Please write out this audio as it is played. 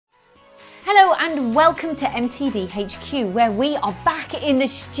and welcome to MTD HQ, where we are back in the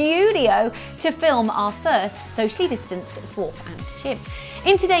studio to film our first socially distanced swap and chips.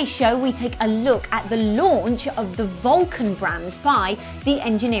 In today's show, we take a look at the launch of the Vulcan brand by the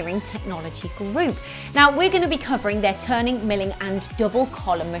Engineering Technology Group. Now, we're going to be covering their turning, milling and double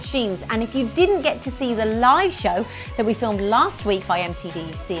column machines. And if you didn't get to see the live show that we filmed last week by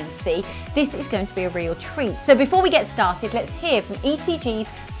MTD CNC, this is going to be a real treat. So before we get started, let's hear from ETG's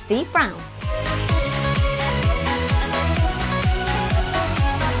Steve Brown.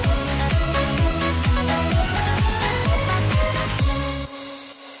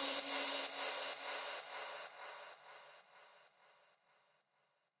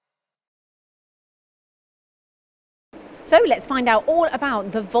 So let's find out all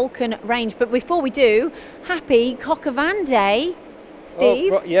about the Vulcan range. But before we do, happy Cock of Van Day,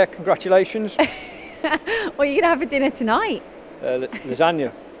 Steve. Oh, yeah, congratulations. What are you going to have for dinner tonight?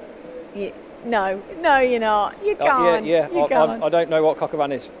 Lasagna. Yeah, no, you're not. You can't. I don't know what Cock of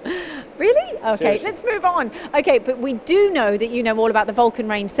Van is. Really? Okay, Seriously. let's move on. Okay, but we do know that you know all about the Vulcan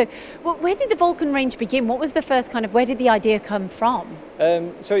range. So where did the Vulcan range begin? What was the first where did the idea come from?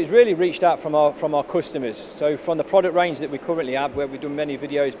 So it's really reached out from our customers. So from the product range that we currently have, where we've done many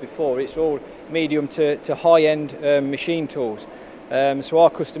videos before, it's all medium to high-end machine tools. So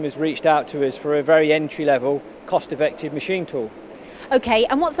our customers reached out to us for a very entry-level, cost-effective machine tool. Okay,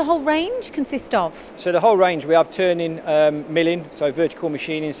 and what's the whole range consist of? So the whole range, we have turning, milling, so vertical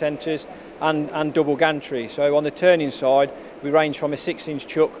machining centres and double gantry. So on the turning side, we range from a 6-inch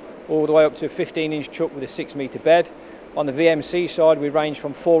chuck all the way up to a 15-inch chuck with a 6-metre bed. On the VMC side, we range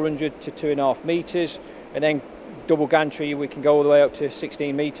from 400 to 2.5 metres, and then double gantry, we can go all the way up to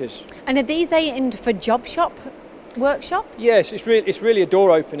 16 metres. And are these aimed for job shop workshops? Yes, it's really a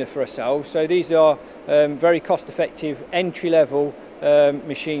door opener for ourselves. So these are very cost-effective, entry-level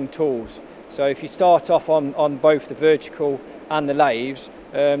machine tools. So if you start off on both the vertical and the lathes,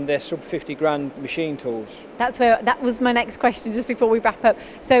 they're sub 50 grand machine tools. That was my next question just before we wrap up.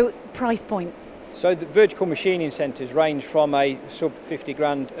 So price points. So the vertical machining centres range from a sub 50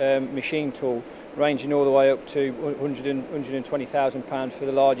 grand machine tool, ranging all the way up to 120,000 pounds for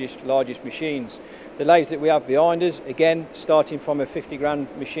the largest machines. The lathes that we have behind us, again, starting from a 50 grand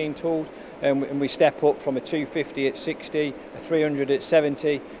machine tools, and we step up from a 250 at 60, a 300 at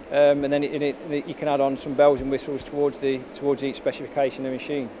 70, and then you can add on some bells and whistles towards each specification of the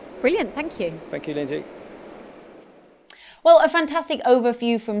machine. Brilliant, thank you. Thank you, Lyndsey. Well, a fantastic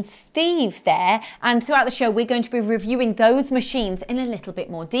overview from Steve there, and throughout the show we're going to be reviewing those machines in a little bit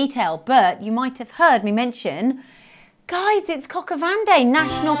more detail, but you might have heard me mention, guys, it's Cock of Van Day,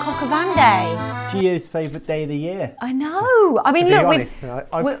 National Cock of Van Day. Gio's favourite day of the year. I know. I mean, to be look, honest,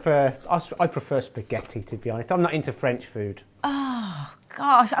 I prefer spaghetti, to be honest. I'm not into French food. Oh,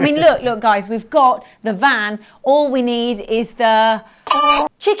 gosh. I mean, look, guys, we've got the van. All we need is the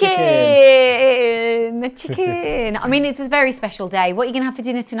chicken. The chicken. I mean, it's a very special day. What are you going to have for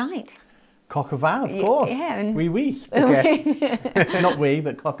dinner tonight? Cock of Van, of course. Yeah. Oui. Spaghetti. Not we,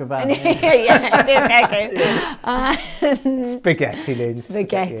 but Cock of Van. Spaghetti, Liz.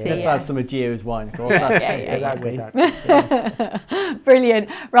 Spaghetti. Let's have some of Gio's wine, of course. Brilliant.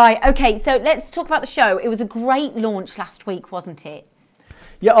 Right, okay, so let's talk about the show. It was a great launch last week, wasn't it?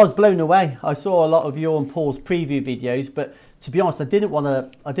 Yeah, I was blown away. I saw a lot of your and Paul's preview videos, but to be honest, I didn't want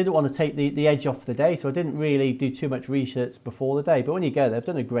to take the edge off the day, so I didn't really do too much research before the day. But when you go, they've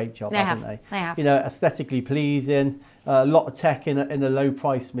done a great job, haven't they? They have. You know, aesthetically pleasing, a lot of tech in a low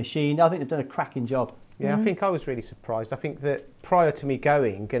price machine. I think they've done a cracking job. Yeah, I think I was really surprised. I think that prior to me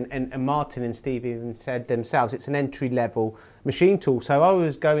going, and Martin and Steve even said themselves, it's an entry-level machine tool. So I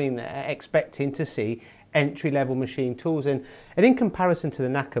was going there expecting to see entry-level machine tools. And in comparison to the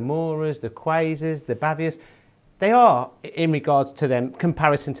Nakamuras, the Quasars, the Bavias, they are, in regards to them,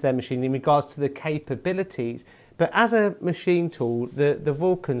 comparison to their machine, in regards to the capabilities. But as a machine tool, the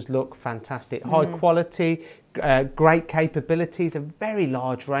Vulcans look fantastic. High quality, great capabilities, a very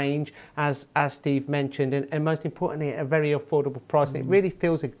large range, as Steve mentioned, and most importantly, a very affordable price. And it really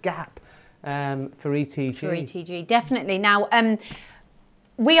fills a gap for ETG. For ETG, definitely. Now,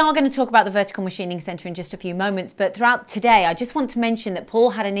 we are going to talk about the Vertical Machining Centre in just a few moments, but throughout today, I just want to mention that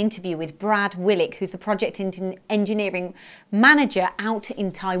Paul had an interview with Brad Willick, who's the Project Engineering Manager out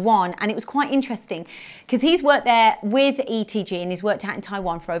in Taiwan, and it was quite interesting because he's worked there with ETG and he's worked out in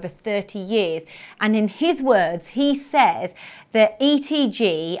Taiwan for over 30 years. And in his words, he says that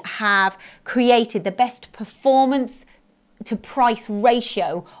ETG have created the best performance to price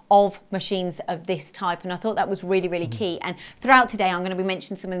ratio of machines of this type, and I thought that was really, really key. And throughout today I'm going to be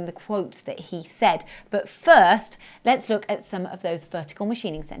mentioning some of the quotes that he said, but first let's look at some of those vertical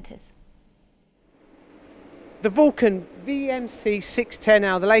machining centres. the Vulcan VMC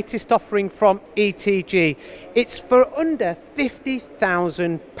 610L, the latest offering from ETG. It's for under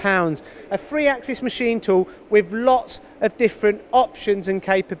 £50,000. A 3-axis machine tool with lots of different options and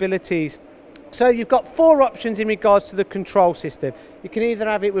capabilities. So you've got 4 options in regards to the control system. You can either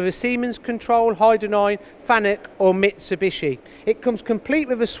have it with a Siemens control, Heidenhain, Fanuc or Mitsubishi. It comes complete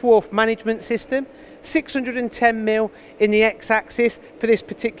with a swarf management system, 610mm in the X-axis for this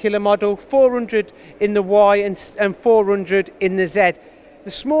particular model, 400 in the Y and 400 in the Z.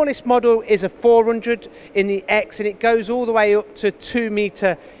 The smallest model is a 400 in the X and it goes all the way up to 2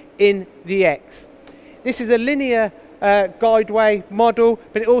 metre in the X. This is a linear guideway model,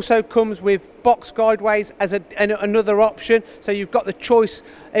 but it also comes with box guideways as another option, so you've got the choice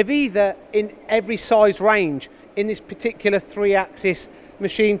of either in every size range in this particular 3-axis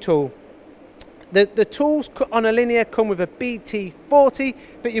machine tool. The tools on a linear come with a BT40,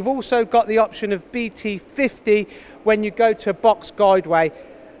 but you've also got the option of BT50 when you go to a box guideway.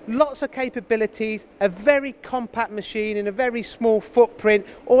 Lots of capabilities, a very compact machine in a very small footprint,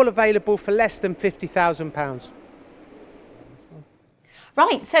 all available for less than £50,000.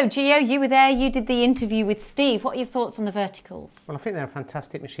 Right, so Gio, you were there, you did the interview with Steve. What are your thoughts on the verticals? Well, I think they're a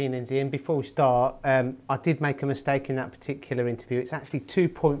fantastic machine, Lyndsey, and before we start, I did make a mistake in that particular interview. It's actually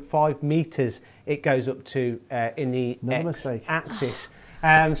 2.5 metres it goes up to in the X-axis.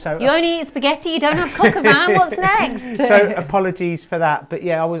 So you only eat spaghetti, you don't have coq au vin, what's next? So apologies for that, but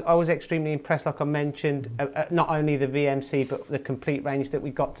yeah, I was extremely impressed, like I mentioned, not only the VMC but the complete range that we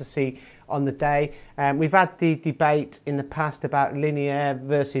got to see on the day. We've had the debate in the past about linear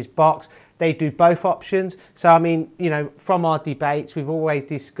versus box. They do both options. So, I mean, you know, from our debates, we've always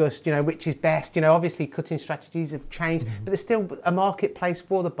discussed, you know, which is best. You know, obviously cutting strategies have changed, but there's still a marketplace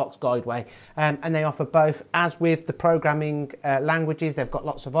for the box guideway. And they offer both. As with the programming languages, they've got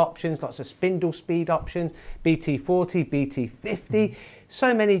lots of options, lots of spindle speed options, BT40, BT50,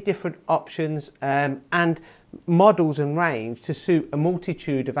 so many different options and models and range to suit a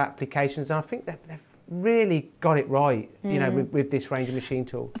multitude of applications. And I think they've really got it right, you know, with this range of machine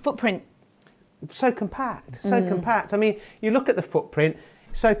tool. Footprint. So compact, so compact. I mean, you look at the footprint,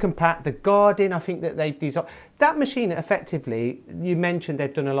 so compact, the guarding, I think that they've designed. That machine, effectively, you mentioned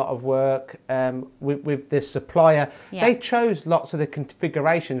they've done a lot of work with the supplier. Yeah. They chose lots of the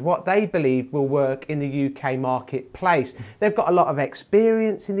configurations, what they believe will work in the UK marketplace. They've got a lot of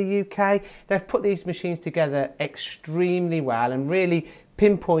experience in the UK. They've put these machines together extremely well and really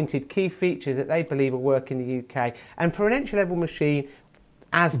pinpointed key features that they believe will work in the UK. And for an entry-level machine,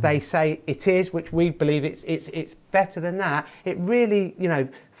 as they say it is, which we believe it's better than that, it really, you know,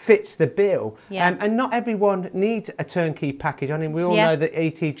 fits the bill. Yeah. And not everyone needs a turnkey package. I mean, we all know that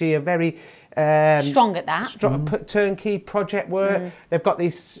ETG are very strong at that. Turnkey project work. They've got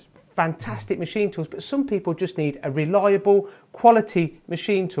these fantastic machine tools, but some people just need a reliable, quality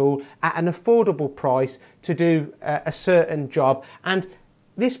machine tool at an affordable price to do a certain job. And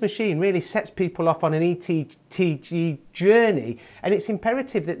this machine really sets people off on an ETG journey, and it's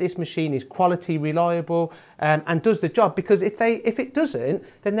imperative that this machine is quality, reliable, and does the job, because if it doesn't,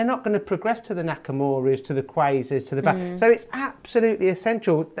 then they're not going to progress to the Nakamuras, to the Quasars, to the back. So it's absolutely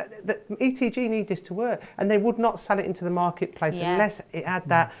essential that ETG need this to work, and they would not sell it into the marketplace unless it had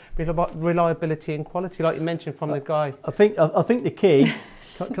that reliability and quality, like you mentioned from the guy. I think the key.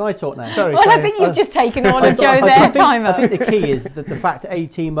 Can I talk now? Sorry. Well, I think you've just taken all of Joe's airtime. I think the key is that the fact that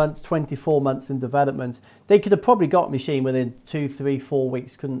 18 months, 24 months in development, they could have probably got a machine within 2, 3, 4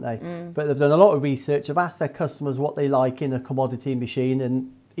 weeks, couldn't they? But they've done a lot of research. They've asked their customers what they like in a commodity machine,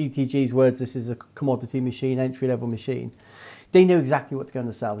 and ETG's words, this is a commodity machine, entry-level machine. They know exactly what they're going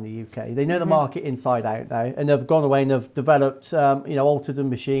to sell in the UK. They know the market inside out now, and they've gone away and have developed, you know, altered the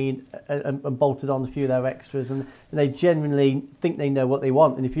machine and bolted on a few of their extras, and they genuinely think they know what they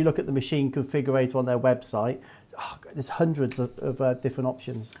want. And if you look at the machine configurator on their website, there's hundreds of different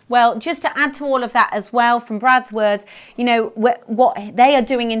options. Well, just to add to all of that as well, from Brad's words, you know, what they are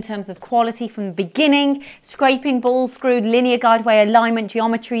doing in terms of quality from the beginning, scraping, ball screwed, linear guideway, alignment,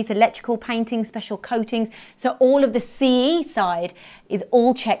 geometries, electrical painting, special coatings. So all of the CE side is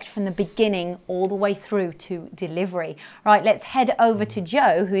all checked from the beginning all the way through to delivery. Right, let's head over to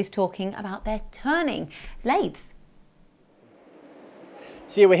Joe, who is talking about their turning lathes.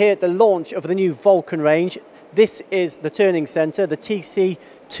 So we're here at the launch of the new Vulcan range. This is the turning centre, the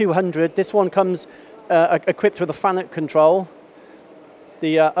TC200. This one comes equipped with a Fanuc control.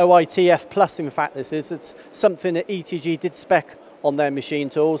 The OITF Plus, in fact, this is. It's something that ETG did spec on their machine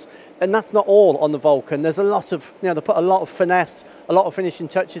tools. And that's not all on the Vulcan. There's a lot of, you know, they put a lot of finesse, a lot of finishing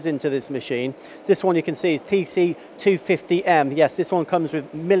touches into this machine. This one you can see is TC250M. Yes, this one comes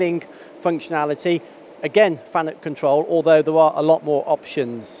with milling functionality. again, fanuc control, although there are a lot more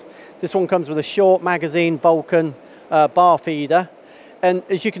options. This one comes with a short magazine Vulcan bar feeder. And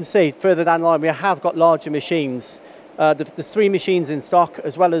as you can see, further down the line, we have got larger machines. There's 3 machines in stock,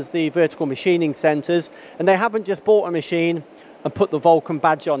 as well as the vertical machining centres. And they haven't just bought a machine and put the Vulcan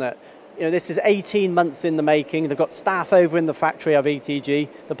badge on it. You know, this is 18 months in the making. They've got staff over in the factory of ETG.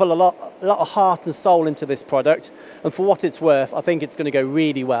 They put a lot of heart and soul into this product. And for what it's worth, I think it's going to go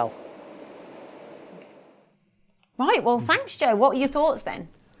really well. Right, well, thanks, Joe. What were your thoughts then?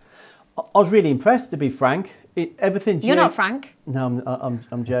 I was really impressed, to be frank. Everything Gio... You're not Frank. No,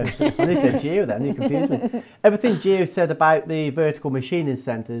 I'm Joe. When they said Gio then, you confused me. Everything Gio said about the vertical machining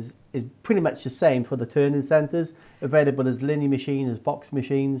centres is pretty much the same for the turning centres, available as linear machine, as box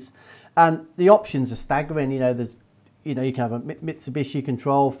machines. And the options are staggering. You know, there's, you know, you can have a Mitsubishi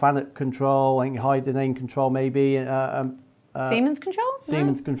control, fanuc control, I think Heidenhain control maybe, Siemens control?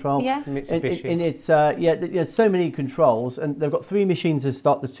 Siemens control. Yeah. Mitsubishi. And it's, there's so many controls, and they've got 3 machines in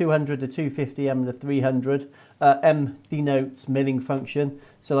stock, the 200, the 250M and the 300. M denotes milling function.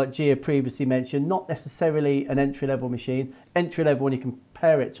 So like Gia previously mentioned, not necessarily an entry-level machine. Entry-level when you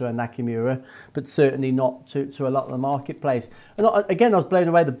compare it to a Nakamura, but certainly not to a lot of the marketplace. And again, I was blown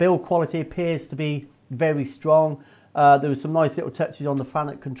away. The build quality appears to be very strong. There was some nice little touches on the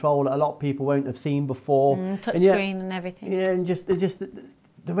fanuc control that a lot of people won't have seen before. Touchscreen and everything. Yeah, and just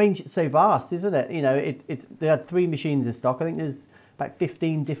the range is so vast, isn't it? You know, they had 3 machines in stock. I think there's about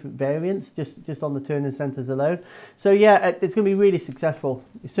 15 different variants just on the turning centres alone. So yeah, it's going to be really successful.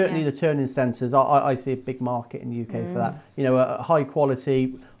 Certainly the turning centres, I see a big market in the UK for that. You know, a high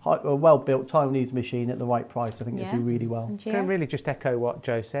quality, a well-built Taiwanese machine at the right price. I think it'll do really well. Can really just echo what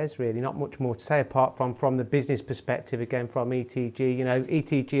Joe says, really. Not much more to say apart from the business perspective, again, from ETG. You know,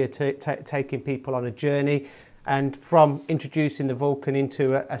 ETG are taking people on a journey. And from introducing the Vulcan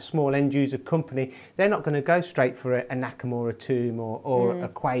into a small end-user company, they're not going to go straight for a Nakamura Tomb or a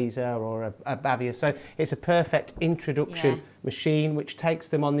Quasar or a Bavia. So it's a perfect introduction machine which takes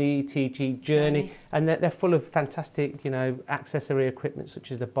them on the ETG journey. And they're full of fantastic, you know, accessory equipment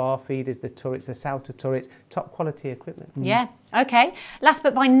such as the bar feeders, the turrets, the Salter turrets, top quality equipment. Yeah, okay. Last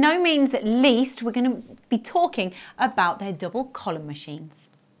but by no means least, we're going to be talking about their double column machines.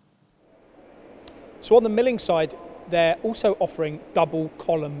 So on the milling side, they're also offering double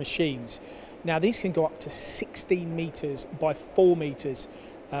column machines. Now these can go up to 16 metres by 4 metres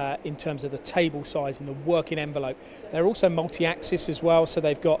in terms of the table size and the working envelope. They're also multi-axis as well, so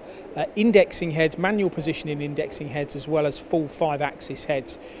they've got indexing heads, manual positioning indexing heads, as well as full 5-axis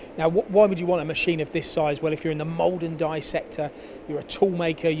heads. Now why would you want a machine of this size? Well, if you're in the mould and die sector, you're a tool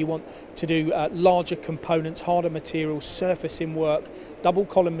maker, you want to do larger components, harder materials, surfacing work, double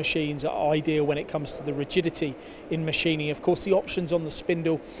column machines are ideal when it comes to the rigidity in machining. Of course, the options on the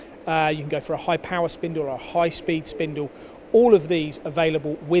spindle, you can go for a high power spindle or a high speed spindle. All of these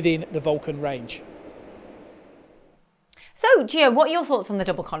available within the Vulcan range. So, Gio, what are your thoughts on the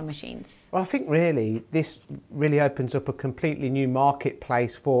double column machines? Well, I think really this really opens up a completely new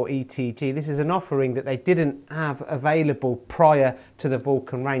marketplace for ETG. This is an offering that they didn't have available prior to the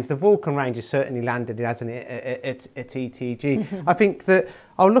Vulcan range. The Vulcan range has certainly landed, hasn't it, at ETG. I think that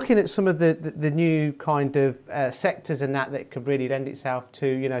I'm looking at some of the new kind of sectors and that could really lend itself to,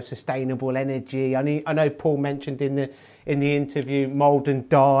 you know, sustainable energy. I know Paul mentioned in the interview mould and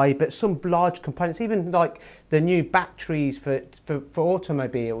die, but some large components, even like the new batteries for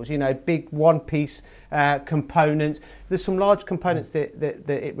automobiles, you know, big one-piece components. There's some large components that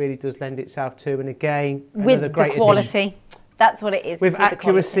it really does lend itself to, and again, with the quality, addition. That's what it is. With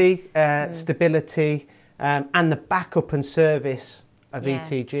accuracy, stability, and the backup and service of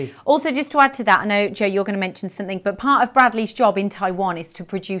ETG. Also, just to add to that, I know, Joe, you're going to mention something, but part of Bradley's job in Taiwan is to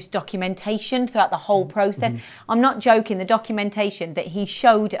produce documentation throughout the whole process. I'm not joking, the documentation that he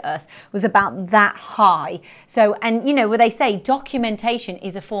showed us was about that high. So, and you know, where they say documentation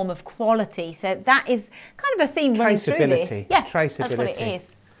is a form of quality. So that is kind of a theme running through this. Yeah, traceability. That's what it is.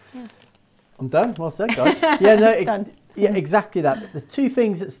 Yeah. I'm done. Well said, guys. Yeah, exactly that. There's 2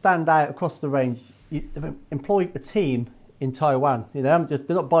 things that stand out across the range. They've employed a team in Taiwan. You know,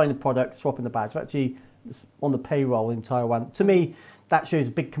 they're not buying the products, swapping the badge. They're actually on the payroll in Taiwan. To me, that shows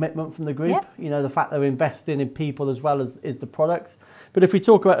a big commitment from the group. Yep. You know, the fact they're investing in people as well as the products. But if we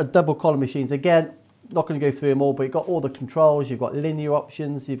talk about the double column machines, again, not going to go through them all, but you've got all the controls, you've got linear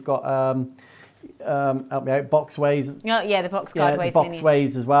options, you've got help me out, boxways. Yeah, the box guideways. The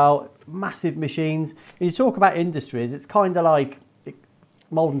boxways as well. Massive machines. When you talk about industries, it's kind of like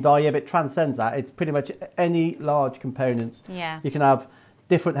mould and die, yeah, but it transcends that. It's pretty much any large components. Yeah. You can have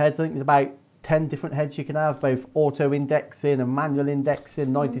different heads. I think there's about 10 different heads you can have, both auto indexing and manual indexing,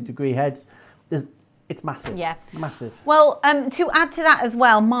 90-degree heads. it's massive. Yeah. Massive. Well, to add to that as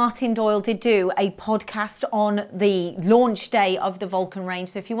well, Martin Doyle did do a podcast on the launch day of the Vulcan range.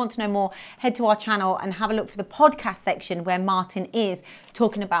 So if you want to know more, head to our channel and have a look for the podcast section where Martin is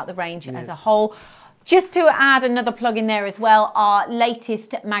talking about the range as a whole. Just to add another plug in there as well, our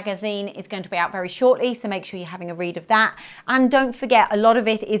latest magazine is going to be out very shortly, so make sure you're having a read of that. And don't forget, a lot of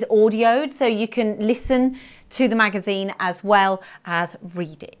it is audioed, so you can listen to the magazine as well as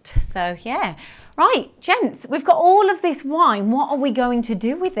read it. So yeah. Right, gents, we've got all of this wine. What are we going to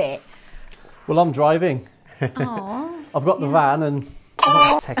do with it? Well, I'm driving. Oh, I've got the van and...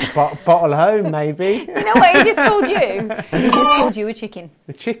 Take a bottle home, maybe. you know what he just called you? He just called you a chicken.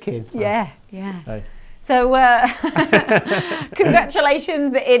 The chicken. Yeah, yeah. Hey. So,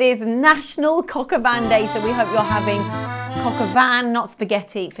 congratulations, it is National Cock of Van Day, so we hope you're having cock of van, not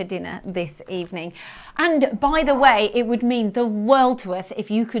spaghetti, for dinner this evening. And by the way, it would mean the world to us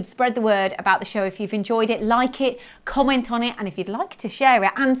if you could spread the word about the show. If you've enjoyed it, like it, comment on it, and if you'd like to share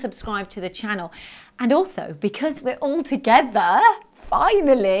it and subscribe to the channel. And also, because we're all together,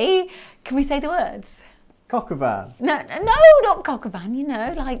 finally, can we say the words? Cock of van. No, not cock of van, you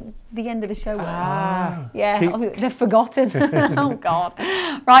know, like the end of the show words. Yeah, they're forgotten. Oh, God.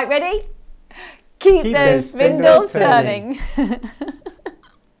 Right, ready? Keep those spindles turning.